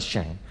can break this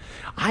chain.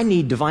 I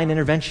need divine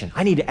intervention.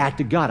 I need to act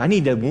to God. I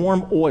need the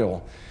warm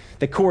oil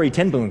that Corrie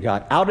ten Boom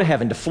got out of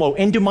heaven to flow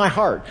into my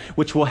heart,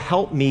 which will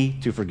help me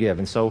to forgive.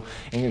 And so,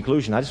 in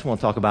conclusion, I just want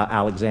to talk about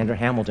Alexander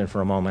Hamilton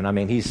for a moment. I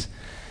mean, he's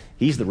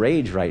the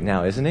rage right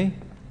now, isn't he?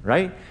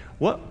 Right?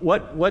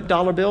 What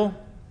dollar bill?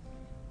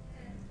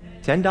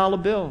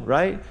 $10 bill,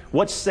 right?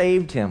 What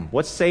saved him?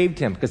 What saved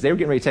him? Because they were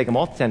getting ready to take him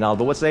off the $10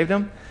 bill. What saved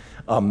him?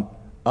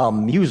 A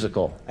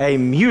musical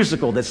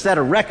that set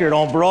a record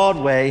on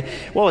Broadway.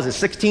 What was it,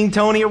 16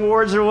 Tony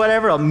Awards or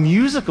whatever? A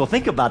musical.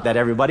 Think about that,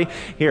 everybody.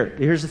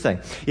 Here's the thing.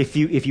 If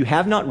you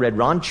have not read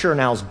Ron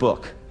Chernow's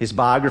book, his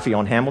biography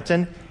on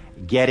Hamilton,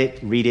 get it,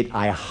 read it.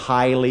 I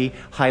highly,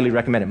 highly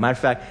recommend it. Matter of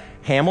fact,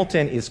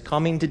 Hamilton is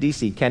coming to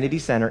D.C., Kennedy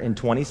Center in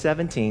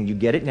 2017. You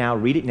get it now,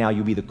 read it now.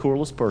 You'll be the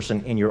coolest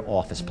person in your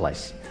office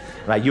place.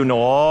 Right? You know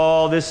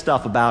all this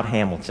stuff about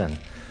Hamilton.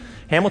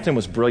 Hamilton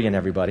was brilliant,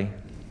 everybody.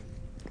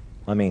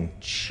 I mean,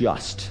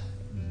 just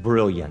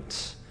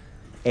brilliant.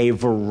 A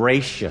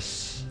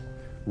voracious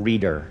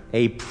reader,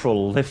 a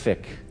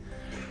prolific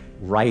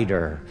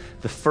writer,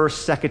 the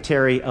first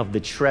Secretary of the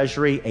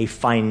Treasury, a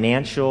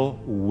financial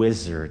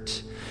wizard.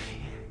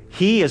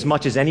 He, as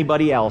much as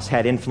anybody else,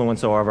 had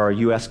influence over our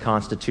U.S.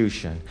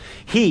 Constitution.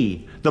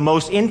 He, the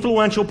most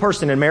influential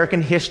person in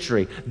American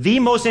history, the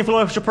most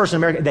influential person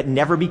in America that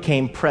never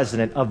became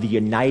president of the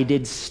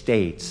United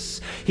States.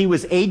 He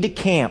was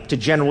aide-de-camp to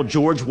General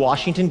George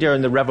Washington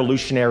during the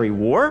Revolutionary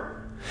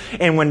War.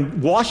 And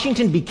when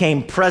Washington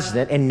became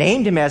president and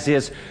named him as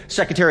his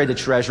Secretary of the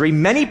Treasury,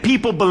 many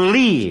people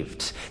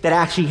believed that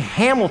actually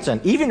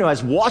Hamilton, even though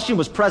as Washington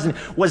was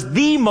president, was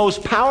the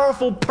most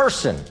powerful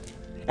person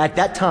at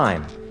that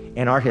time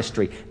in our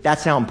history.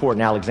 That's how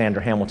important Alexander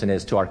Hamilton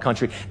is to our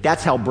country.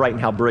 That's how bright and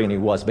how brilliant he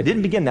was. But it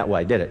didn't begin that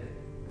way, did it?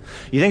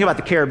 You think about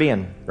the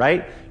Caribbean,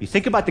 right? You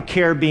think about the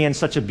Caribbean,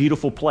 such a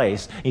beautiful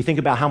place, and you think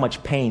about how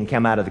much pain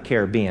came out of the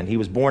Caribbean. He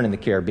was born in the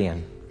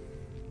Caribbean.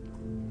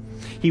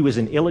 He was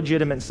an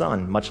illegitimate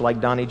son, much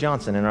like Donnie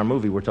Johnson in our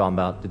movie we're talking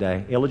about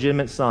today.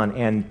 Illegitimate son,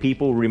 and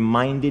people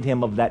reminded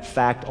him of that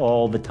fact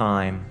all the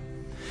time.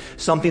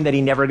 Something that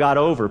he never got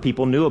over.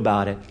 People knew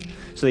about it.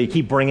 So they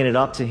keep bringing it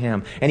up to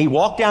him. And he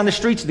walked down the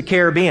streets of the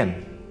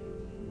Caribbean.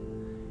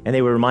 And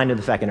they were reminded of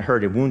the fact and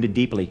hurt and wounded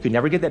deeply. He could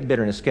never get that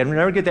bitterness, could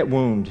never get that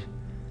wound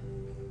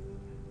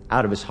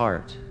out of his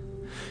heart.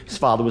 His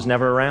father was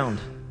never around.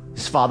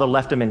 His father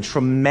left him in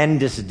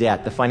tremendous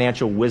debt, the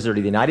financial wizard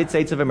of the United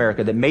States of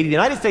America that made the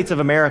United States of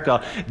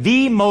America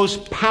the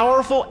most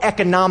powerful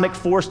economic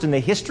force in the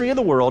history of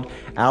the world,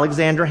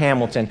 Alexander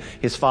Hamilton.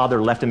 His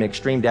father left him in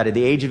extreme debt. At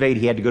the age of 8,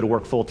 he had to go to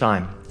work full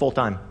time.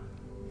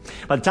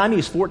 By the time he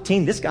was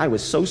 14, this guy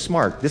was so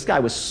smart. This guy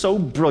was so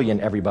brilliant,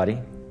 everybody.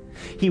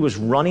 He was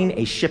running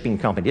a shipping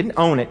company. He didn't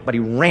own it, but he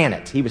ran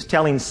it. He was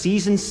telling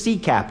seasoned sea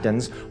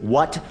captains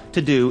what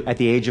to do at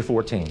the age of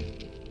 14.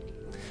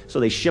 So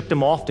they shipped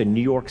him off to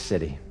New York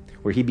City,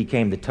 where he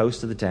became the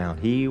toast of the town.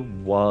 He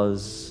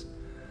was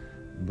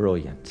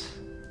brilliant.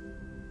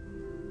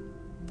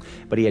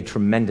 But he had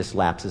tremendous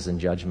lapses in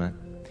judgment.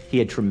 He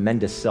had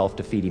tremendous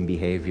self-defeating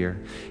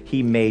behavior.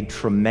 He made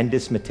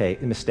tremendous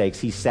mistakes.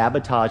 He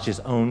sabotaged his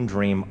own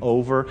dream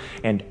over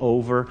and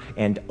over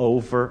and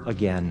over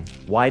again.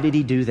 Why did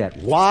he do that?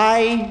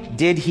 Why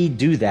did he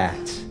do that?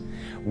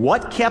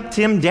 What kept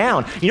him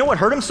down? You know what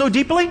hurt him so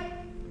deeply?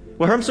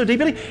 What hurt him so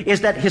deeply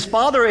is that his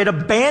father had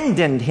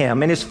abandoned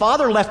him, and his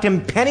father left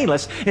him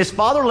penniless. His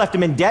father left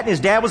him in debt, and his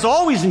dad was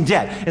always in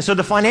debt. And so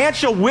the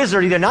financial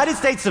wizard of the United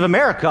States of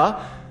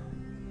America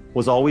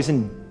was always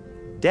in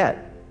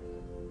debt.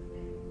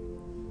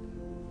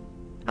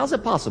 How's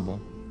that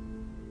possible?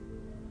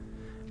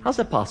 How's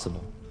that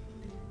possible?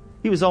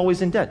 He was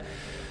always in debt.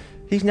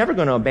 He's never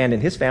going to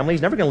abandon his family.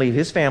 He's never going to leave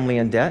his family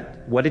in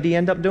debt. What did he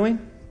end up doing?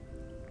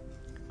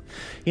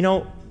 You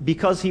know,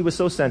 because he was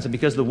so sensitive,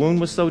 because the wound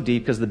was so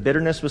deep, because the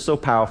bitterness was so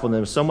powerful, and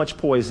there was so much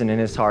poison in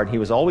his heart, he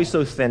was always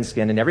so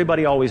thin-skinned, and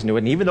everybody always knew it.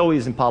 And even though he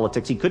was in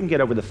politics, he couldn't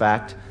get over the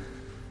fact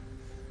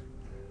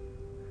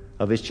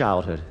of his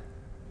childhood.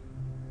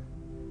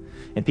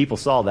 And people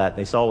saw that.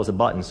 They saw it was a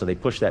button, so they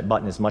pushed that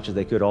button as much as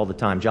they could all the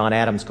time. John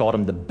Adams called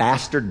him the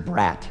bastard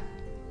brat.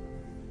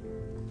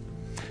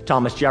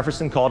 Thomas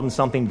Jefferson called him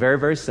something very,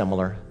 very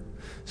similar.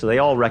 So they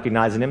all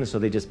recognized him, and so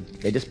they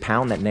just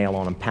pound that nail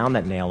on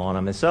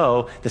him. And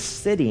so the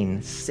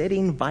sitting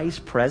vice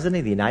president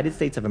of the United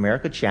States of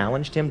America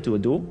challenged him to a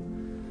duel.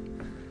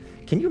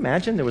 Can you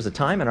imagine there was a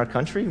time in our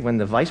country when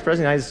the vice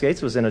president of the United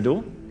States was in a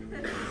duel?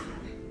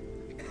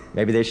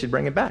 Maybe they should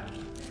bring it back.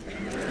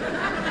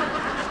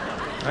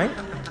 Right?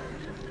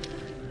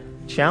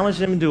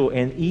 Challenged him to duel,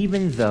 and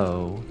even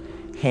though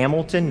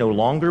Hamilton no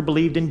longer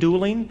believed in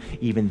dueling,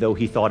 even though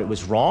he thought it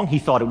was wrong, he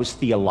thought it was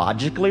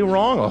theologically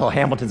wrong. Oh,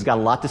 Hamilton's got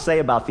a lot to say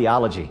about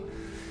theology.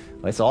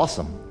 Well, it's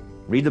awesome.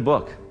 Read the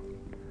book.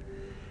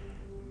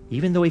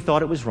 Even though he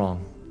thought it was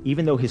wrong,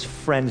 even though his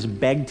friends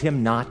begged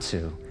him not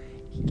to,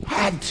 he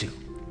had to.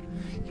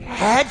 He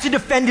had to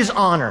defend his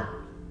honor.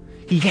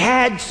 He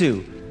had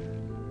to.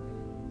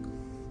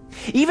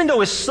 Even though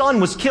his son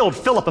was killed,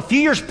 Philip, a few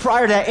years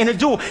prior to that in a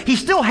duel, he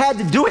still had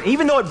to do it.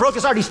 Even though it broke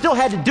his heart, he still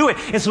had to do it.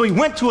 And so he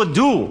went to a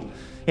duel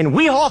in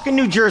Weehawken,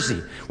 New Jersey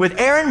with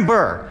Aaron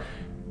Burr.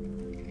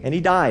 And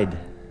he died.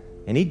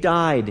 And he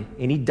died.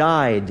 And he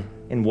died.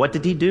 And what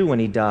did he do when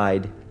he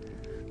died?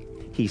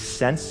 He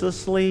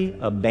senselessly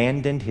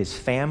abandoned his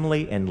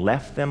family and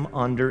left them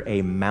under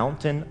a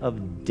mountain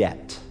of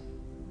debt.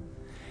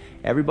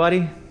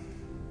 Everybody,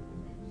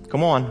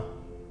 come on.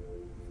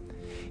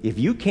 If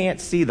you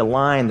can't see the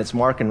line that's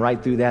marking right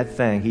through that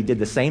thing, he did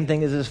the same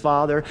thing as his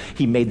father.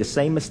 He made the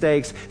same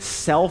mistakes.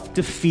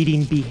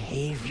 Self-defeating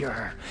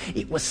behavior.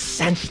 It was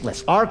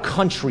senseless. Our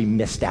country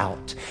missed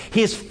out.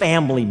 His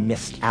family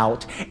missed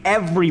out.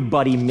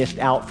 Everybody missed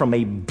out from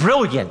a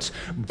brilliant,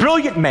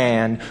 brilliant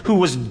man who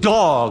was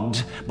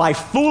dogged by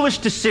foolish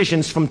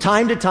decisions from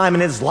time to time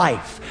in his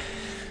life.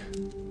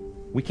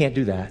 We can't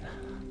do that.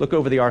 Look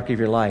over the arc of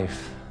your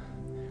life.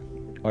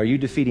 Are you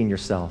defeating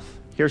yourself?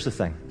 Here's the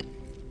thing.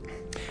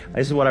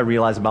 This is what I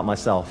realize about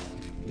myself.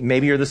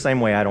 Maybe you're the same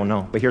way, I don't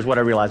know. But here's what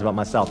I realize about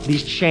myself.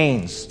 These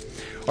chains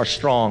are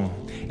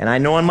strong. And I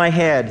know in my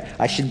head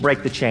I should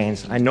break the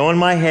chains. I know in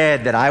my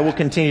head that I will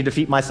continue to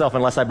defeat myself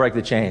unless I break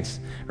the chains,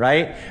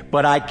 right?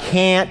 But I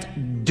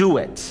can't do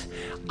it.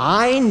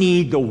 I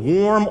need the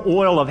warm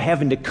oil of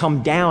heaven to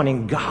come down,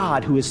 and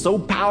God, who is so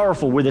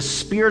powerful, where the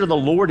Spirit of the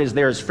Lord is,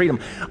 there is freedom.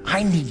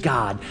 I need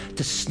God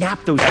to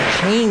snap those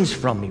chains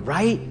from me,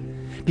 right?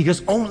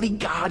 Because only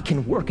God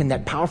can work in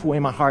that powerful way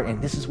in my heart.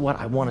 And this is what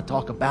I want to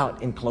talk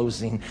about in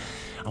closing.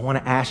 I want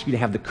to ask you to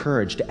have the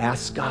courage to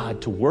ask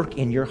God to work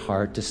in your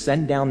heart, to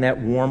send down that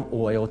warm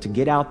oil, to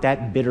get out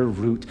that bitter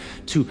root,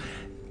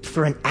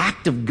 for an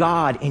act of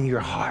God in your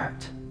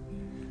heart,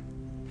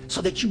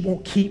 so that you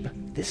won't keep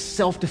this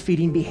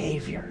self-defeating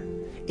behavior.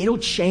 It'll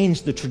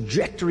change the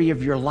trajectory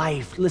of your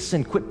life.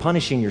 Listen, quit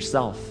punishing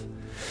yourself.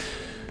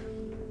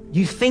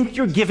 You think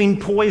you're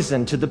giving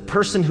poison to the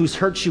person who's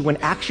hurt you when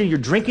actually you're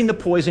drinking the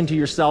poison to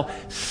yourself.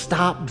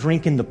 Stop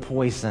drinking the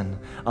poison.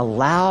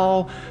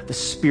 Allow the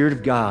Spirit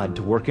of God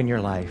to work in your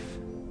life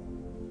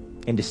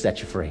and to set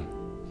you free.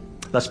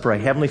 Let's pray.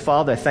 Heavenly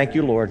Father, I thank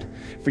you, Lord,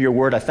 for your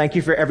word. I thank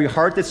you for every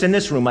heart that's in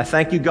this room. I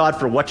thank you, God,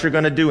 for what you're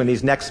going to do in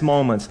these next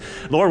moments.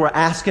 Lord, we're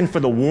asking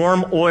for the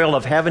warm oil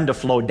of heaven to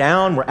flow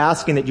down. We're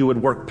asking that you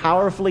would work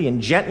powerfully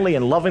and gently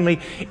and lovingly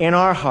in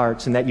our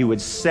hearts, and that you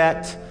would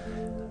set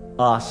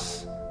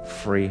us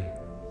free.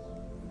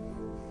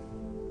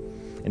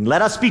 And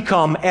let us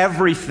become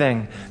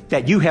everything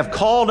that you have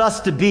called us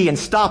to be, and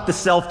stop the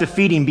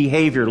self-defeating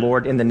behavior,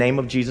 Lord, in the name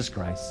of Jesus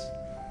Christ.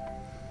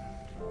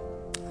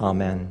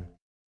 Amen.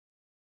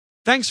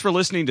 Thanks for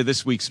listening to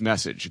this week's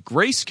message.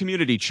 Grace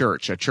Community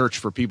Church, a church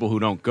for people who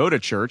don't go to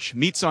church,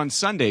 meets on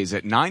Sundays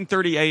at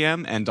 9:30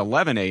 a.m. and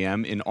 11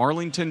 a.m. in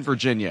Arlington,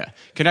 Virginia.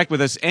 Connect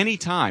with us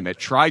anytime at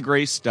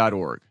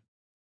trygrace.org.